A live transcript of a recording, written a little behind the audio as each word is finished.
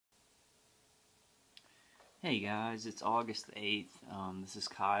Hey guys, it's August the 8th. This is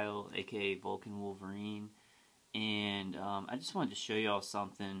Kyle, aka Vulcan Wolverine, and I just wanted to show y'all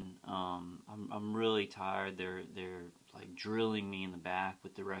something. I'm really tired. They're like drilling me in the back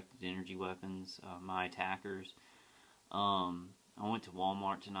with directed energy weapons, my attackers. I went to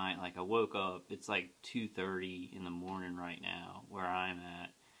Walmart tonight. Like I woke up. It's like 2:30 in the morning right now where I'm at.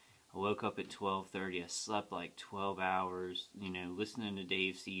 I woke up at 12:30. I slept like 12 hours, listening to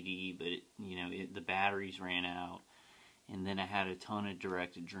Dave's CD, but the batteries ran out. And then I had a ton of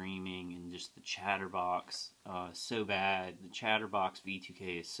directed dreaming and just the chatterbox, so bad. The chatterbox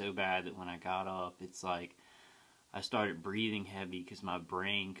V2K is so bad that when I got up, it's like I started breathing heavy because my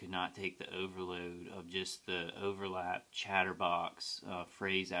brain could not take the overload of just the overlap chatterbox,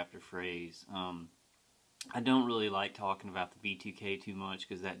 phrase after phrase. I don't really like talking about the V2K too much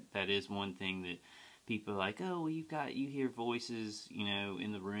because that is one thing that people are like, oh, well, you hear voices,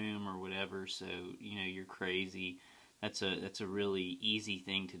 in the room or whatever, so you're crazy. That's a really easy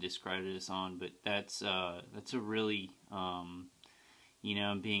thing to discredit us on, but that's a really my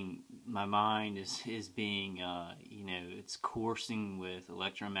mind is being it's coursing with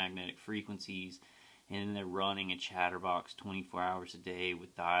electromagnetic frequencies, and they're running a chatterbox 24 hours a day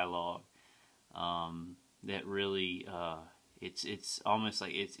with dialogue. That really it's almost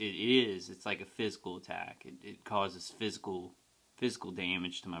like it's like a physical attack. It causes physical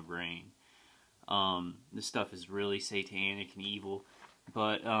damage to my brain. This stuff is really satanic and evil,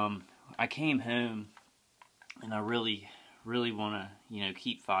 but I came home and I really want to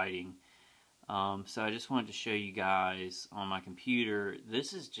keep fighting. So I just wanted to show you guys on my computer.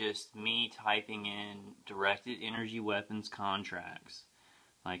 This is just me typing in directed energy weapons contracts.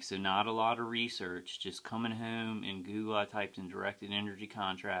 Like, so not a lot of research, just coming home in Google. I typed in directed energy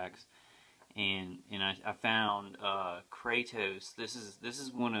contracts, and I found Kratos. This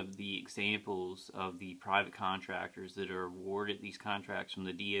is one of the examples of the private contractors that are awarded these contracts from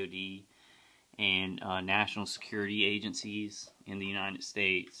the DoD and national security agencies in the United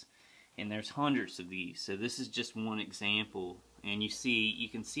States. And there's hundreds of these. So this is just one example, and you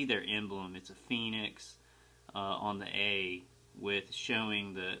can see their emblem. It's a phoenix on the A, with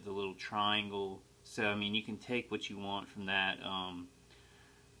showing the little triangle. So I mean, you can take what you want from that,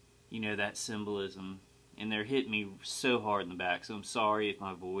 that symbolism. And they're hitting me so hard in the back, so I'm sorry if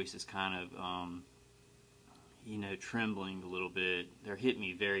my voice is kind of trembling a little bit. They're hitting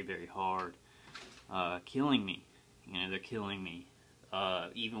me very, very hard, killing me. They're killing me,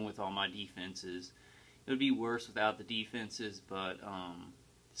 even with all my defenses. It would be worse without the defenses, but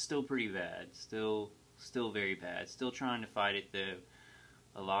still pretty bad. Still very bad. Still trying to fight it though.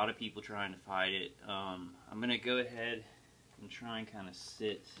 A lot of people trying to fight it. I'm gonna go ahead and try and kind of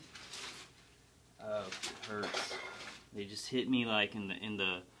sit. Oh, it hurts. They just hit me like in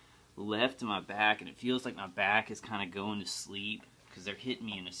the left of my back, and it feels like my back is kind of going to sleep because they're hitting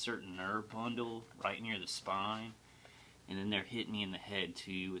me in a certain nerve bundle right near the spine, and then they're hitting me in the head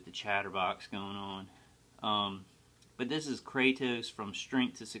too with the chatterbox going on. But this is Kratos from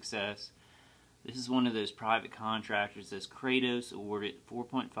Strength to Success. This is one of those private contractors that's Kratos awarded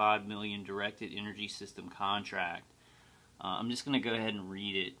 $4.5 million directed energy system contract. I'm just going to go ahead and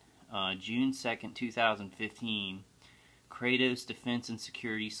read it. June 2nd, 2015, Kratos Defense and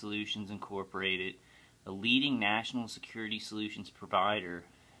Security Solutions Incorporated, a leading national security solutions provider,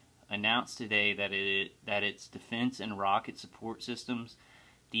 announced today that its Defense and Rocket Support Systems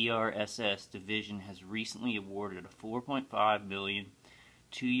DRSS division has recently awarded a $4.5 million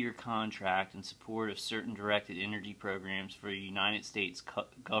two-year contract in support of certain directed energy programs for a United States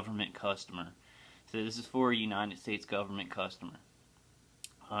government customer. So this is for a United States government customer.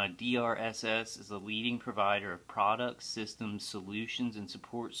 DRSS is a leading provider of products, systems, solutions, and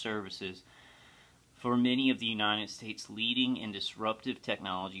support services for many of the United States' leading and disruptive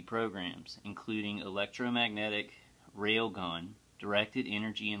technology programs, including electromagnetic, railgun, directed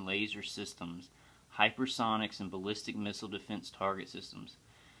energy and laser systems, hypersonics, and ballistic missile defense target systems.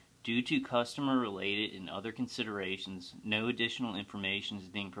 Due to customer-related and other considerations, no additional information is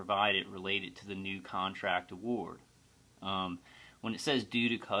being provided related to the new contract award. When it says due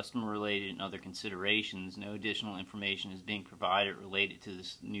to customer-related and other considerations, no additional information is being provided related to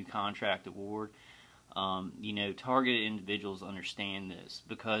this new contract award, targeted individuals understand this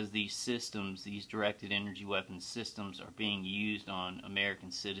because these systems, these directed energy weapons systems, are being used on American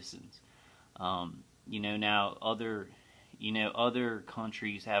citizens. Now other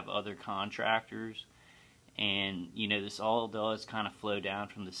countries have other contractors, and this all does kind of flow down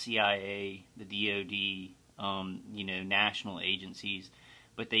from the CIA, the DoD, national agencies,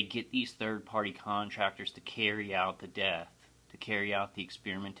 but they get these third-party contractors to carry out the death, to carry out the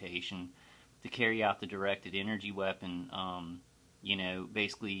experimentation, to carry out the directed energy weapon,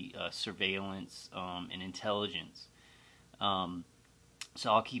 basically surveillance and intelligence. So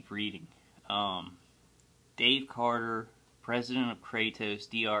I'll keep reading. Dave Carter, president of Kratos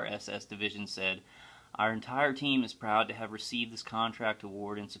DRSS Division, said, "Our entire team is proud to have received this contract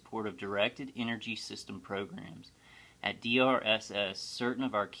award in support of directed energy system programs. At DRSS, certain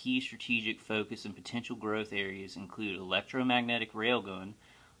of our key strategic focus and potential growth areas include electromagnetic railgun,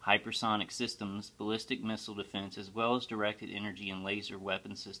 hypersonic systems, ballistic missile defense, as well as directed energy and laser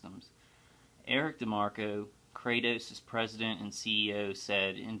weapon systems." Eric DeMarco, Kratos' president and CEO,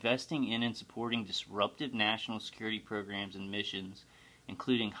 said, "Investing in and supporting disruptive national security programs and missions,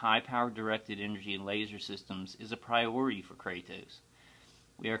 including high-powered directed energy and laser systems, is a priority for Kratos.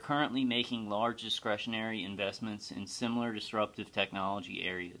 We are currently making large discretionary investments in similar disruptive technology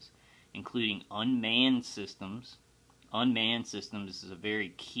areas, including unmanned systems." Unmanned systems is a very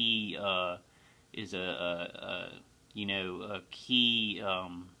key, key.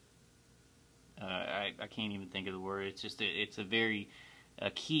 I can't even think of the word. It's just it's a very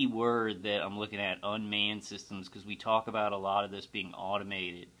key word that I'm looking at, unmanned systems, because we talk about a lot of this being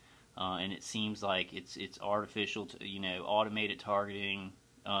automated, and it seems like it's artificial, automated targeting.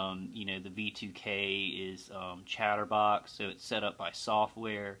 The V2K is Chatterbox, so it's set up by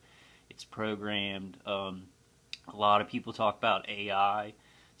software. It's programmed. A lot of people talk about AI.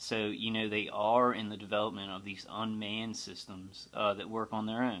 So, they are in the development of these unmanned systems that work on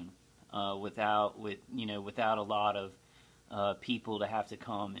their own, without a lot of people to have to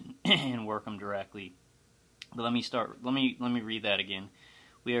come and work them directly. But let me read that again.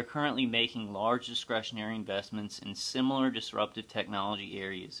 "We are currently making large discretionary investments in similar disruptive technology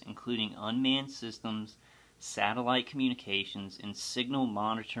areas, including unmanned systems, satellite communications, and signal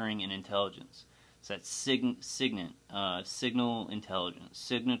monitoring and intelligence." So that's signal intelligence,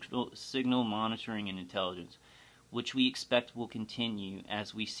 signal monitoring and intelligence, which we expect will continue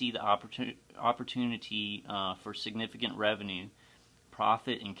as we see the opportunity for significant revenue,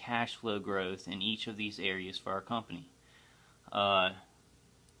 profit, and cash flow growth in each of these areas for our company.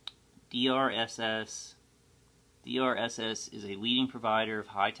 DRSS is a leading provider of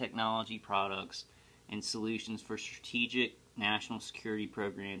high technology products and solutions for strategic national security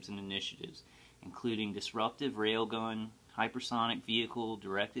programs and initiatives, including disruptive railgun, hypersonic vehicle,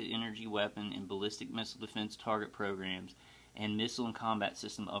 directed energy weapon, and ballistic missile defense target programs, and missile and combat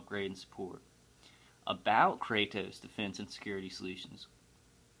system upgrade and support. About Kratos Defense and Security Solutions.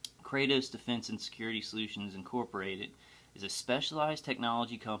 Kratos Defense and Security Solutions Incorporated is a specialized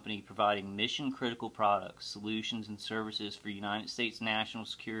technology company providing mission-critical products, solutions, and services for United States national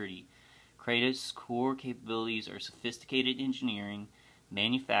security. Kratos' core capabilities are sophisticated engineering,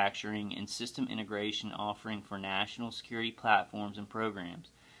 manufacturing, and system integration offering for national security platforms and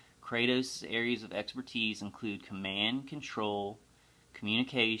programs. Kratos' areas of expertise include command, control,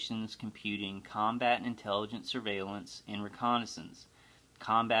 communications, computing, combat and intelligence surveillance, and reconnaissance.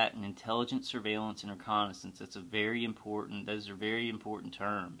 Combat and intelligence surveillance and reconnaissance, those are very important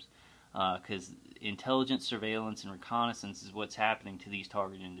terms, because intelligence surveillance and reconnaissance is what's happening to these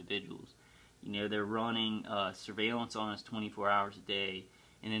targeted individuals. They're running surveillance on us 24 hours a day,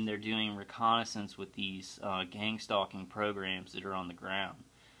 and then they're doing reconnaissance with these gang stalking programs that are on the ground.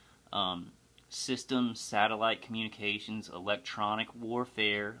 Systems, satellite communications, electronic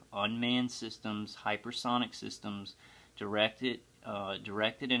warfare, unmanned systems, hypersonic systems, directed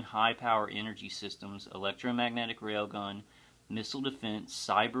and high-power energy systems, electromagnetic railgun, missile defense,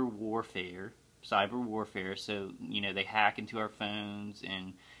 cyber warfare. So they hack into our phones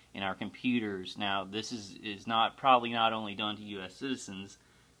and in our computers. Now, this is probably not only done to U.S. citizens.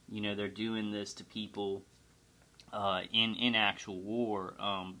 They're doing this to people in actual war,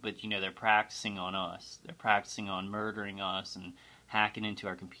 but they're practicing on us. They're practicing on murdering us and hacking into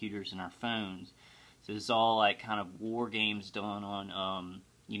our computers and our phones. So it's all like kind of war games done on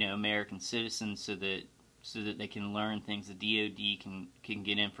American citizens, so that they can learn things. The DoD can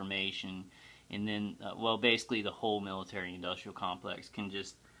get information, and then basically the whole military-industrial complex can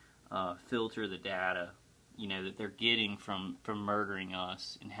just filter the data that they're getting from murdering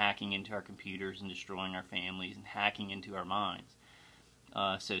us and hacking into our computers and destroying our families and hacking into our minds.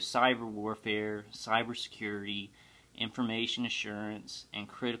 So cyber warfare, cyber security, information assurance, and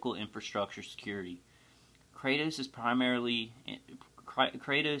critical infrastructure security. Kratos has primarily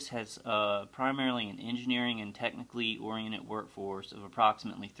an engineering and technically oriented workforce of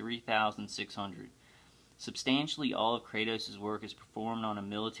approximately 3,600. Substantially all of Kratos' work is performed on a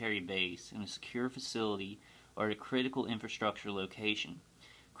military base, in a secure facility, or at a critical infrastructure location.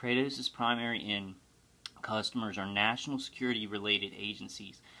 Kratos' primary end customers are national security-related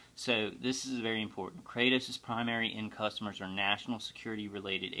agencies, So this is very important. Kratos' primary end customers are national security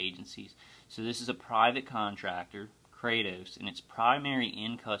related agencies. So this is a private contractor, Kratos, and its primary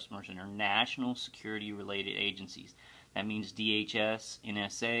end customers are national security related agencies. That means DHS,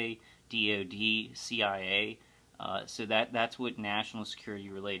 NSA, DOD, CIA. So that's what national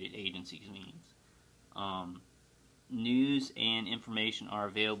security related agencies means. News and information are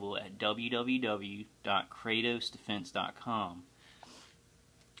available at www.kratosdefense.com.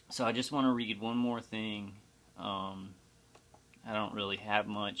 So I just want to read one more thing. I don't really have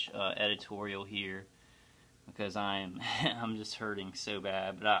much editorial here because I'm just hurting so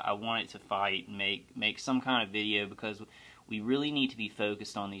bad, but I wanted to fight and make some kind of video because we really need to be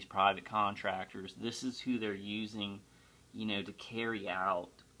focused on these private contractors. This is who they're using, to carry out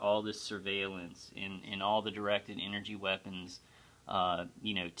all this surveillance and all the directed energy weapons,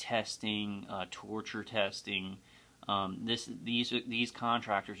 testing, torture testing. These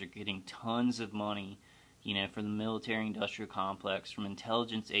contractors are getting tons of money, for the military-industrial complex from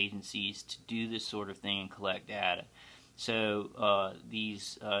intelligence agencies to do this sort of thing and collect data. So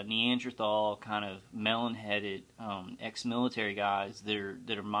these Neanderthal kind of melon-headed ex-military guys that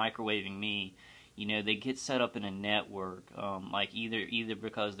are microwaving me, they get set up in a network, like either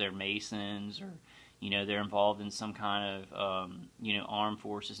because they're Masons or they're involved in some kind of armed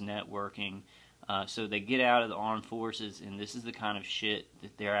forces networking. So they get out of the armed forces, and this is the kind of shit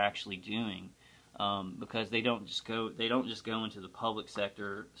that they're actually doing, because they don't just go into the public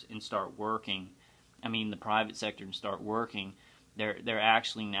sector and start working. I mean the private sector and start working. They're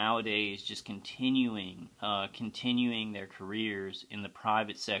actually nowadays just continuing their careers in the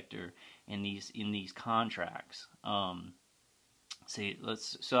private sector in these contracts. So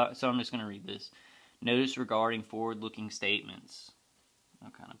I'm just going to read this. Notice regarding forward-looking statements. I'll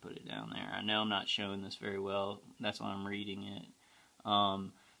kind of put it down there. I know I'm not showing this very well. That's why I'm reading it.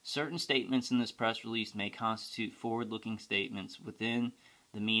 Certain statements in this press release may constitute forward-looking statements within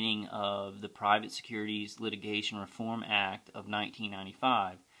the meaning of the Private Securities Litigation Reform Act of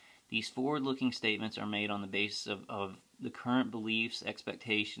 1995. These forward-looking statements are made on the basis of the current beliefs,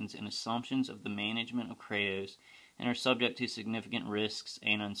 expectations, and assumptions of the management of Kratos and are subject to significant risks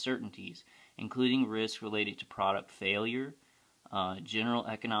and uncertainties, including risks related to product failure, general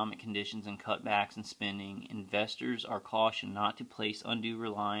economic conditions and cutbacks in spending. Investors are cautioned not to place undue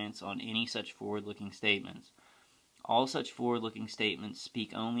reliance on any such forward-looking statements. All such forward-looking statements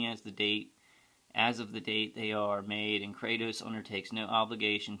speak only as of the date they are made, and Kratos undertakes no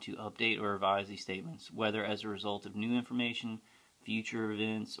obligation to update or revise these statements, whether as a result of new information, future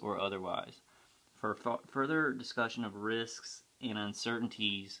events, or otherwise. For further discussion of risks and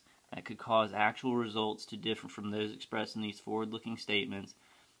uncertainties that could cause actual results to differ from those expressed in these forward-looking statements,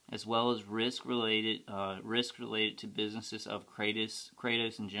 as well as risk related to businesses of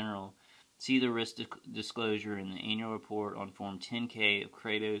Kratos in general, see the risk disclosure in the annual report on Form 10-K of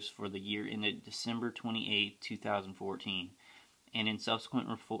Kratos for the year ended December 28, 2014, and in subsequent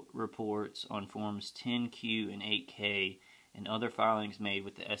reports on Forms 10-Q and 8-K and other filings made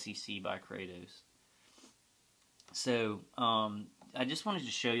with the SEC by Kratos. So, I just wanted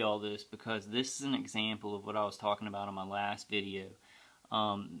to show you all this because this is an example of what I was talking about in my last video.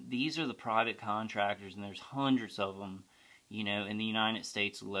 These are the private contractors, and there's hundreds of them, in the United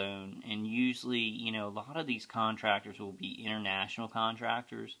States alone. And usually, a lot of these contractors will be international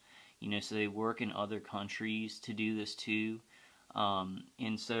contractors, so they work in other countries to do this too.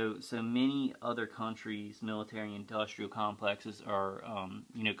 And so many other countries, military industrial complexes are,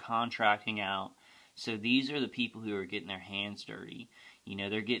 contracting out. So these are the people who are getting their hands dirty.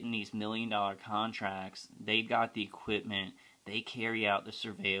 They're getting these $1 million contracts. They've got the equipment. They carry out the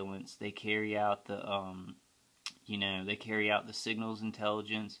surveillance. They carry out the, signals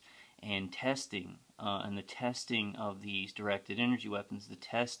intelligence and testing, and the testing of these directed energy weapons.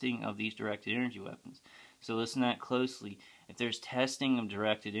 So listen to that closely. If there's testing of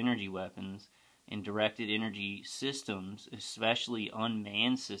directed energy weapons and directed energy systems, especially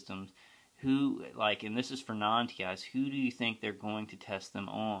unmanned systems, and this is for non-TIs, who do you think they're going to test them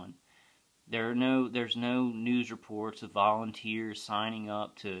on? There's no news reports of volunteers signing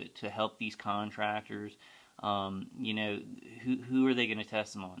up to help these contractors. Who are they going to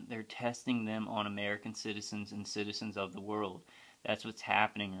test them on? They're testing them on American citizens and citizens of the world. That's what's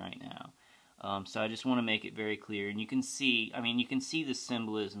happening right now. So I just want to make it very clear. And you can see the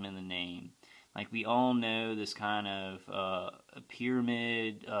symbolism in the name. Like, we all know this kind of a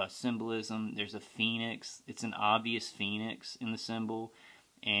pyramid symbolism. There's a phoenix. It's an obvious phoenix in the symbol.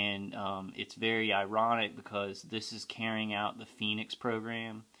 And it's very ironic because this is carrying out the Phoenix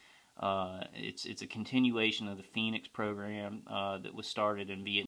program. It's a continuation of the Phoenix program that was started in Vietnam.